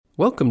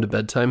Welcome to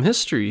Bedtime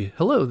History.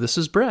 Hello, this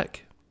is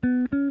Breck.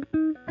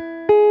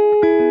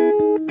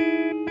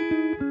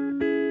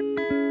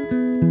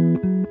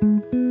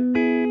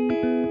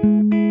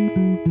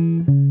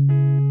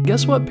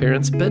 Guess what,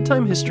 parents?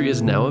 Bedtime History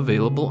is now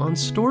available on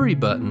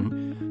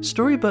Storybutton.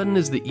 Storybutton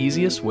is the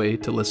easiest way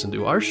to listen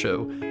to our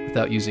show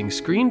without using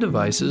screen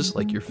devices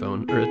like your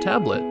phone or a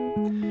tablet.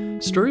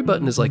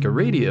 Storybutton is like a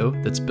radio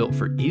that's built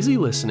for easy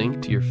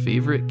listening to your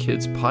favorite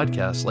kids'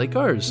 podcasts like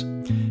ours.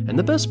 And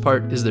the best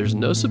part is there's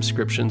no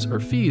subscriptions or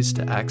fees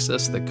to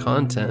access the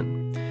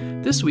content.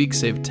 This week,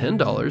 save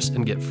 $10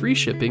 and get free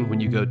shipping when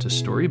you go to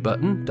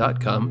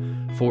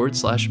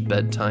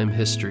storybutton.com/bedtime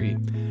history.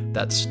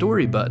 That's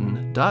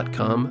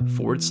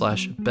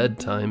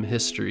storybutton.com/bedtime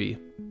history.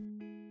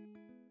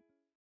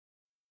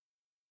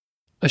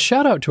 A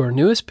shout out to our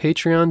newest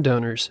Patreon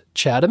donors,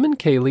 Chatham and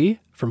Kaylee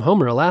from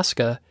Homer,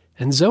 Alaska,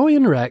 and Zoe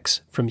and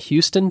Rex from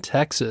Houston,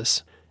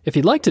 Texas. If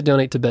you'd like to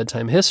donate to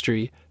Bedtime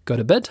History, go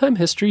to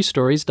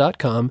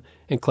bedtimehistorystories.com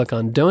and click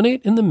on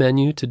Donate in the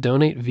menu to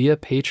donate via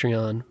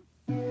Patreon.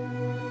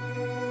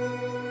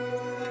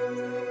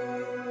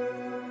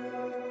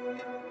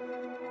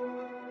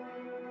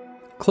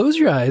 Close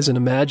your eyes and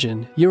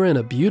imagine you're in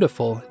a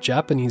beautiful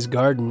Japanese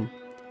garden.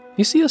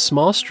 You see a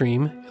small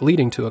stream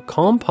leading to a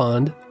calm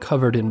pond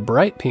covered in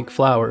bright pink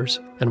flowers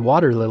and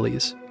water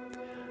lilies.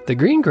 The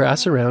green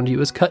grass around you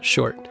is cut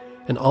short,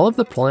 and all of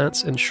the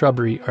plants and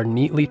shrubbery are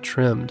neatly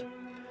trimmed.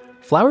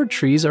 Flowered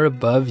trees are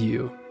above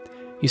you.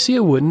 You see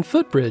a wooden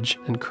footbridge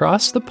and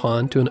cross the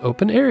pond to an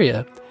open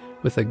area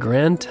with a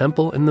grand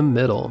temple in the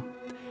middle.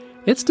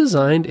 It's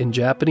designed in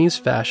Japanese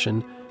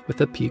fashion with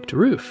a peaked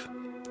roof.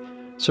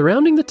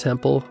 Surrounding the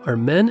temple are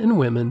men and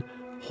women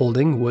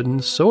holding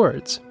wooden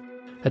swords.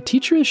 A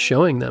teacher is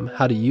showing them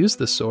how to use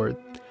the sword,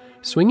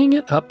 swinging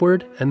it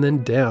upward and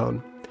then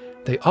down.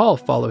 They all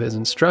follow his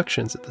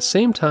instructions at the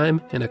same time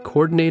in a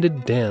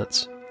coordinated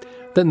dance.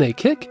 Then they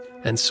kick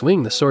and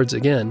swing the swords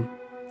again.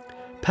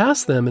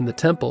 Past them in the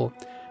temple,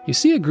 you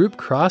see a group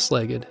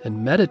cross-legged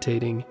and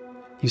meditating.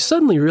 You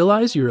suddenly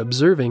realize you're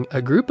observing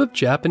a group of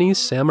Japanese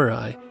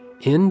samurai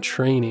in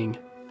training.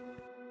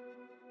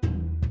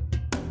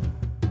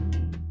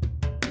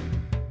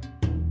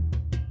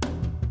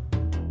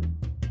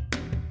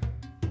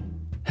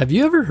 Have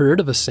you ever heard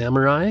of a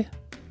samurai?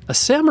 A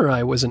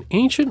samurai was an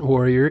ancient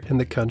warrior in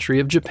the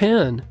country of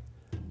Japan.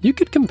 You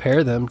could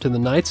compare them to the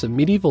knights of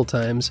medieval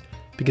times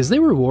because they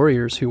were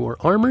warriors who wore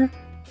armor,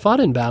 fought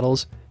in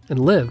battles, and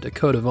lived a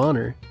code of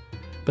honor.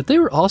 But they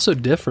were also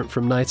different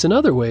from knights in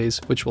other ways,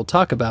 which we'll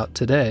talk about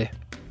today.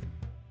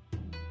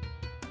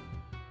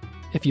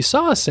 If you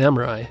saw a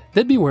samurai,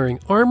 they'd be wearing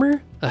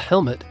armor, a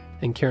helmet,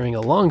 and carrying a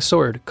long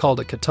sword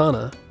called a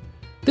katana.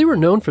 They were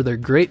known for their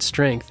great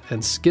strength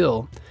and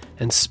skill,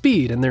 and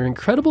speed in their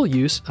incredible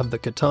use of the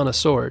katana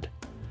sword.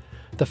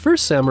 The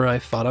first samurai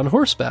fought on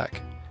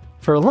horseback.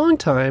 For a long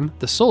time,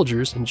 the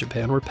soldiers in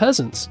Japan were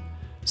peasants,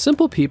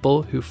 simple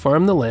people who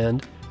farmed the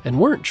land and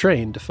weren't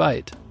trained to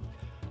fight.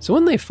 So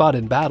when they fought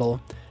in battle,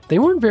 they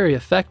weren't very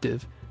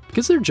effective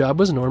because their job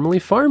was normally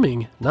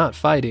farming, not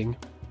fighting.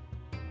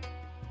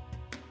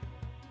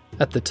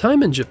 At the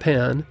time in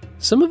Japan,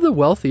 some of the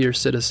wealthier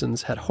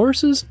citizens had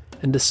horses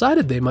and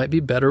decided they might be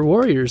better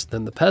warriors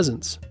than the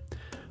peasants.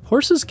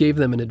 Horses gave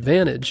them an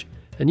advantage,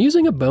 and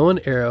using a bow and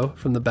arrow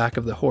from the back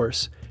of the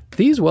horse,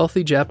 these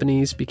wealthy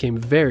Japanese became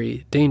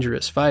very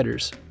dangerous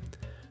fighters.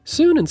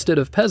 Soon, instead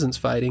of peasants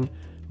fighting,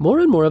 more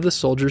and more of the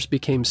soldiers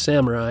became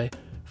samurai,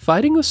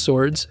 fighting with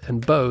swords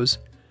and bow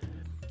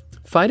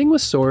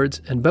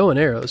and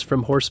arrows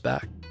from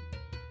horseback.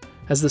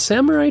 As the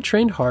samurai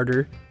trained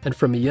harder, and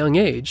from a young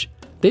age,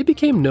 they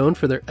became known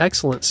for their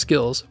excellent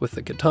skills with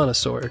the katana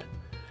sword.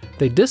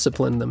 They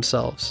disciplined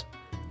themselves.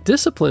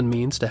 Discipline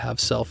means to have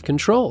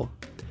self-control.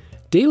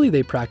 Daily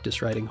they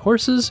practiced riding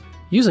horses,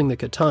 using the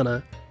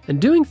katana, and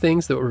doing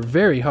things that were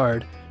very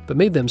hard but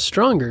made them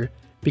stronger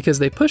because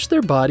they pushed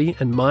their body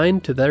and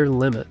mind to their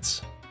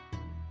limits.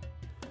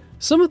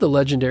 Some of the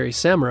legendary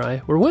samurai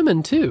were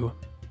women too.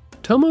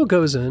 Tomo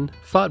Gozen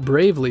fought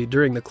bravely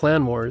during the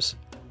clan wars.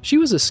 She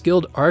was a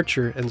skilled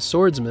archer and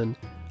swordsman,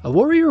 a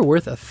warrior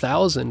worth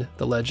 1,000,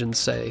 the legends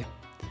say.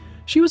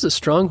 She was a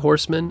strong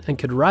horseman and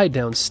could ride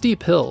down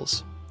steep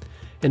hills.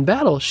 In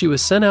battle, she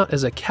was sent out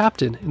as a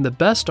captain in the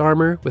best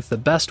armor with the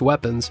best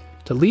weapons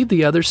to lead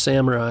the other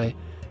samurai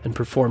and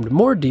performed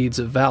more deeds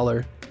of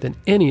valor than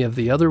any of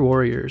the other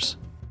warriors.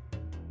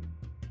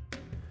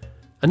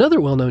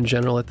 Another well-known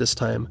general at this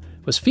time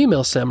was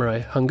female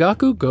samurai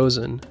Hangaku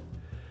Gozen.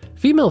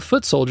 Female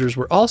foot soldiers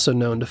were also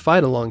known to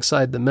fight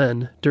alongside the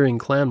men during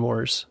clan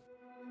wars.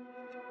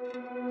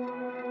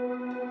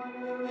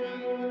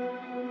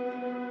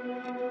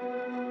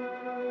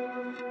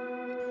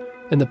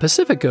 In the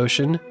Pacific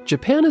Ocean,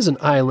 Japan is an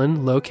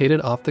island located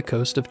off the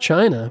coast of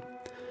China.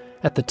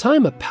 At the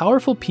time, a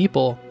powerful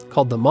people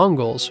called the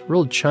Mongols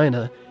ruled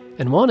China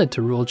and wanted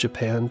to rule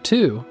Japan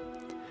too.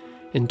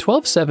 In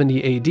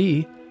 1270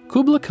 AD,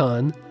 Kublai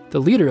Khan,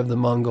 the leader of the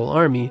Mongol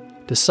army,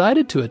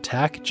 decided to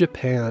attack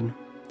Japan.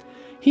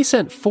 He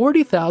sent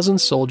 40,000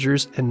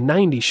 soldiers and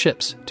 90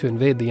 ships to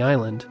invade the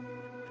island.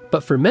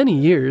 But for many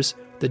years,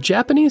 the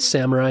Japanese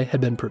samurai had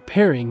been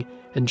preparing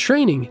and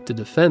training to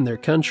defend their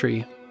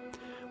country.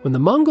 When the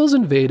Mongols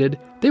invaded,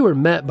 they were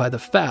met by the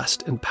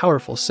fast and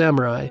powerful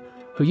samurai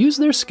who used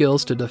their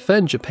skills to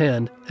defend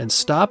Japan and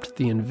stopped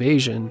the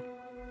invasion.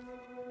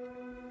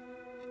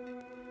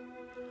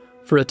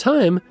 For a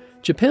time,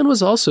 Japan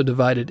was also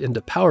divided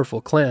into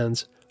powerful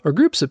clans, or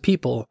groups of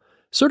people,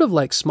 sort of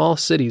like small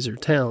cities or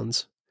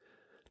towns.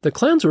 The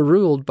clans were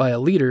ruled by a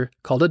leader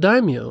called a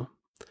daimyo.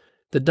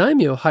 The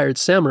daimyo hired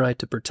samurai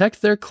to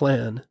protect their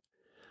clan.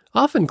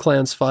 Often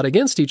clans fought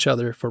against each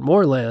other for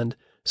more land,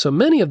 so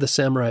many of the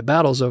samurai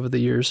battles over the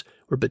years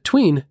were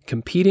between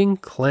competing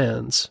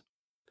clans.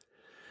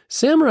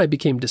 Samurai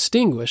became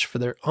distinguished for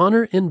their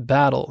honor in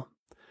battle.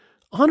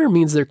 Honor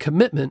means their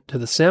commitment to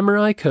the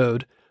samurai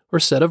code or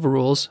set of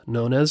rules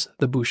known as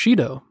the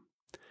Bushido.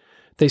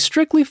 They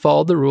strictly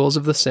followed the rules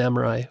of the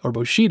samurai or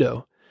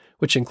Bushido,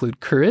 which include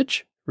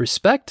courage,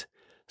 respect,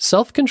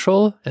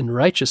 self-control, and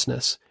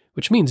righteousness,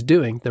 which means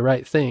doing the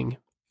right thing.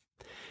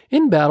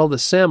 In battle, the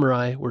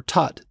samurai were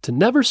taught to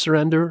never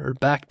surrender or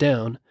back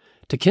down,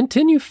 to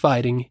continue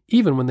fighting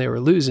even when they were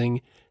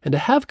losing, and to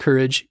have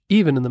courage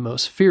even in the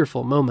most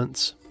fearful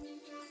moments.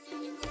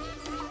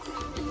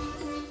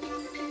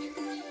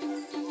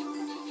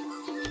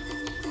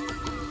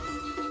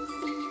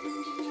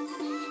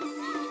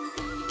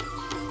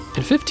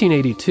 In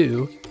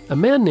 1582, a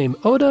man named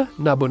Oda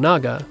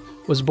Nobunaga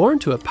was born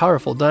to a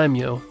powerful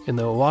daimyo in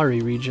the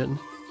Owari region.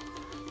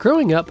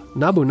 Growing up,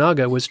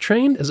 Nobunaga was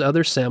trained as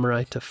other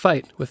samurai to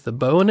fight with the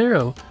bow and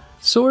arrow,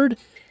 sword,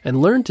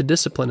 and learned to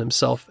discipline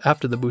himself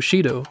after the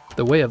Bushido,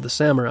 the way of the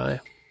samurai.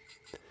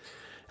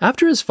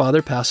 After his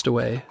father passed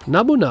away,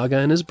 Nobunaga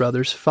and his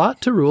brothers fought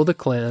to rule the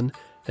clan,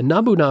 and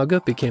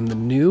Nobunaga became the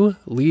new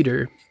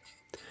leader.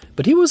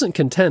 But he wasn't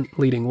content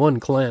leading one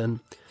clan.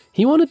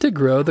 He wanted to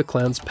grow the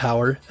clan's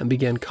power and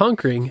began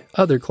conquering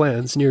other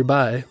clans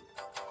nearby.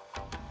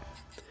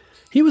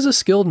 He was a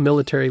skilled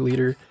military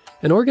leader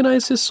and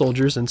organized his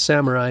soldiers and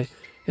samurai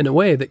in a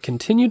way that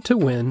continued to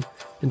win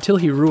until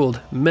he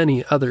ruled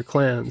many other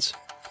clans.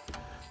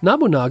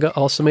 Nobunaga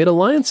also made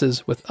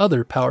alliances with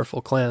other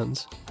powerful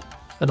clans.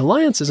 An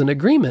alliance is an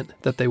agreement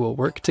that they will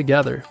work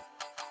together.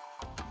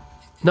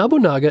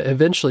 Nobunaga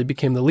eventually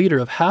became the leader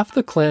of half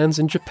the clans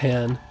in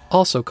Japan,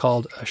 also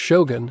called a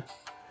shogun.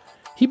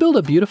 He built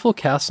a beautiful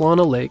castle on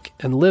a lake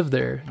and lived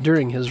there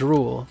during his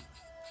rule.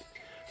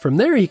 From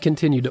there, he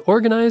continued to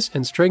organize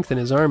and strengthen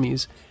his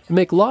armies and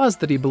make laws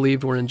that he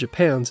believed were in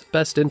Japan's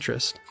best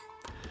interest.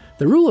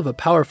 The rule of a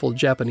powerful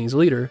Japanese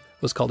leader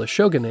was called a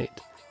shogunate,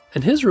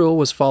 and his rule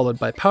was followed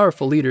by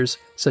powerful leaders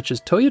such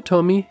as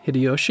Toyotomi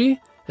Hideyoshi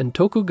and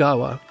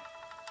Tokugawa.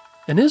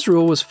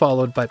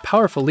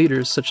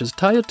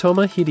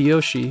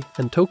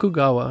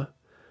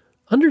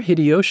 Under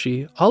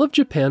Hideyoshi, all of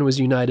Japan was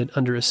united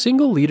under a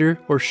single leader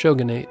or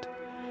shogunate.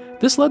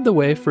 This led the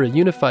way for a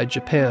unified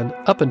Japan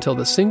up until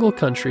the single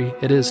country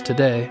it is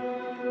today.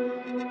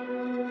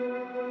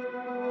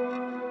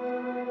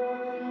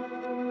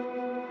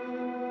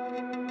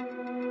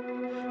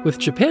 With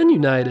Japan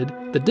united,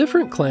 the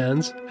different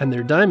clans and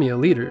their daimyo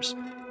leaders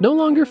no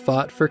longer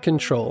fought for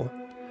control.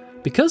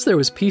 Because there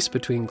was peace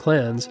between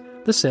clans,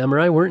 the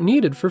samurai weren't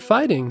needed for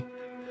fighting.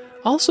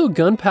 Also,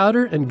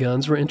 gunpowder and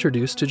guns were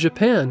introduced to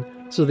Japan,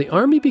 so the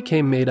army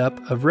became made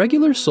up of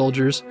regular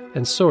soldiers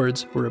and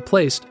swords were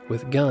replaced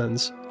with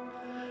guns.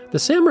 The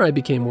samurai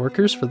became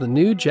workers for the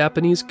new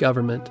Japanese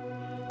government.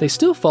 They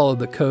still followed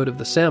the code of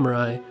the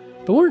samurai,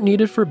 but weren't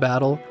needed for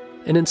battle,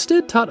 and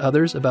instead taught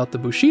others about the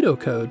Bushido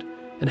code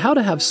and how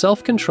to have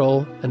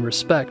self-control and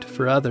respect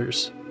for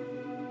others.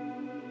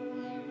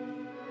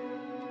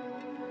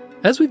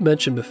 As we've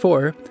mentioned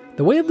before,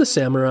 the way of the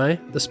samurai,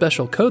 the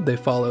special code they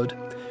followed,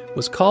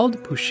 was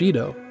called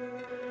Bushido.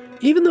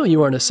 Even though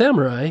you aren't a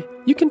samurai,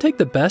 you can take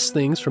the best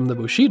things from the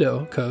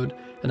Bushido code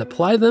and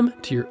apply them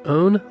to your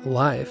own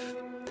life.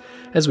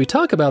 As we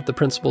talk about the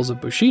principles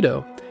of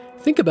Bushido,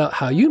 think about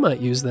how you might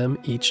use them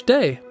each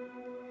day.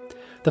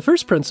 The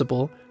first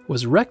principle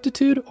was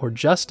rectitude or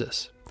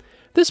justice.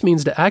 This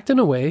means to act in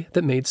a way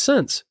that made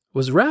sense,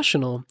 was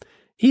rational,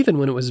 even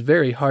when it was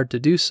very hard to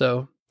do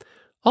so.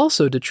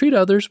 Also, to treat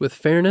others with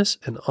fairness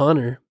and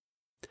honor.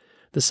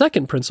 The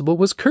second principle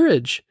was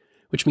courage,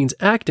 which means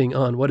acting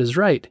on what is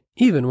right,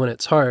 even when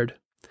it's hard.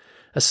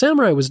 A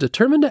samurai was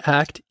determined to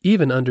act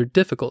even under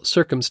difficult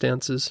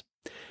circumstances.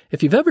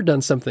 If you've ever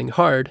done something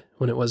hard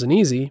when it wasn't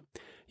easy,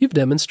 you've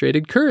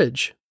demonstrated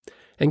courage.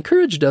 And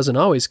courage doesn't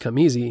always come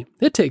easy.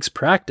 It takes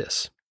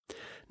practice.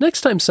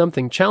 Next time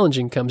something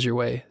challenging comes your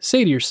way,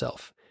 say to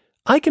yourself,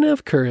 I can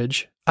have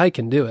courage, I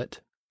can do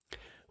it.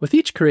 With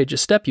each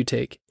courageous step you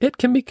take, it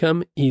can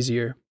become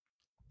easier.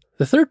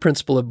 The third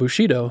principle of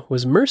Bushido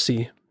was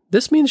mercy.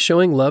 This means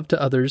showing love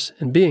to others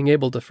and being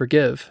able to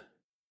forgive.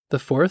 The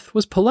fourth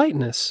was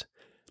politeness,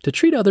 to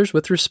treat others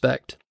with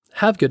respect,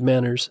 have good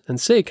manners, and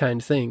say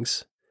kind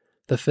things.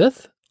 The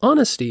fifth,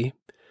 honesty.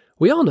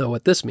 We all know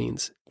what this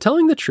means,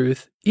 telling the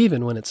truth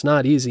even when it's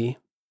not easy.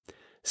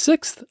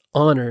 Sixth,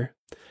 honor.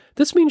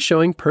 This means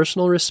showing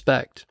personal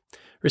respect.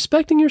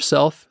 respecting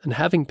yourself and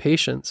having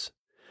patience.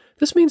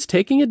 This means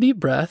taking a deep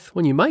breath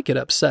when you might get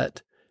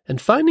upset and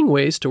finding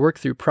ways to work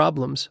through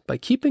problems by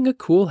keeping a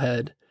cool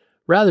head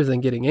rather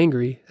than getting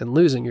angry and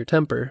losing your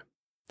temper.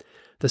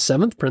 The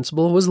 7th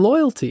principle was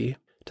loyalty.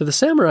 To the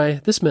samurai,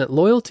 this meant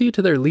loyalty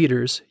to their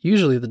leaders,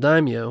 usually the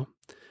daimyo.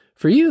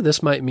 For you,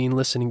 this might mean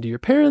listening to your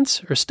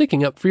parents or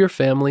sticking up for your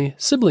family,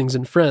 siblings,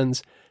 and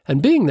friends,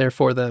 and being there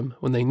for them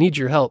when they need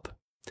your help.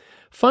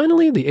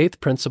 Finally, the 8th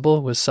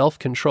principle was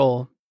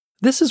self-control.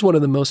 This is one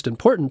of the most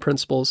important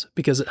principles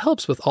because it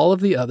helps with all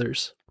of the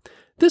others.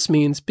 This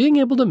means being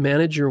able to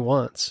manage your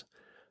wants.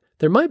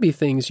 There might be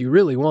things you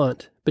really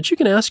want, but you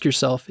can ask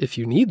yourself if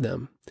you need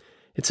them.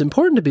 It's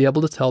important to be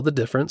able to tell the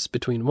difference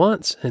between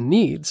wants and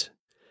needs.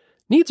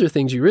 Needs are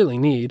things you really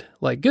need,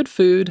 like good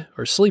food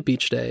or sleep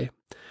each day.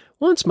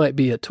 Wants might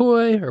be a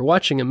toy or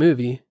watching a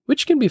movie,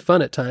 which can be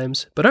fun at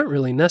times, but aren't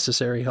really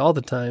necessary all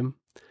the time.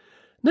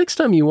 Next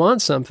time you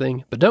want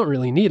something but don't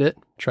really need it,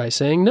 try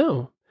saying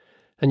no.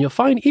 And you'll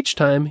find each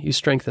time you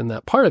strengthen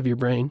that part of your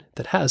brain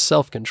that has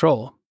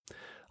self-control.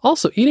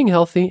 Also, eating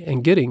healthy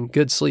and getting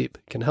good sleep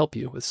can help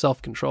you with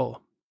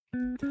self-control.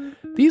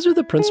 These are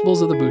the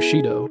principles of the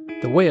Bushido,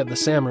 the way of the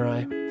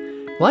samurai.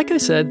 Like I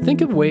said,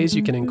 think of ways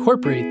you can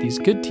incorporate these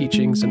good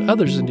teachings and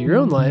others into your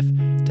own life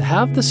to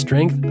have the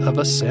strength of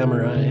a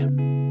samurai.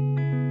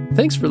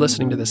 Thanks for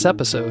listening to this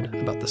episode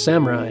about the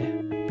samurai.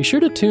 Be sure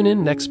to tune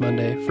in next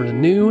Monday for a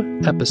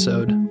new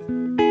episode.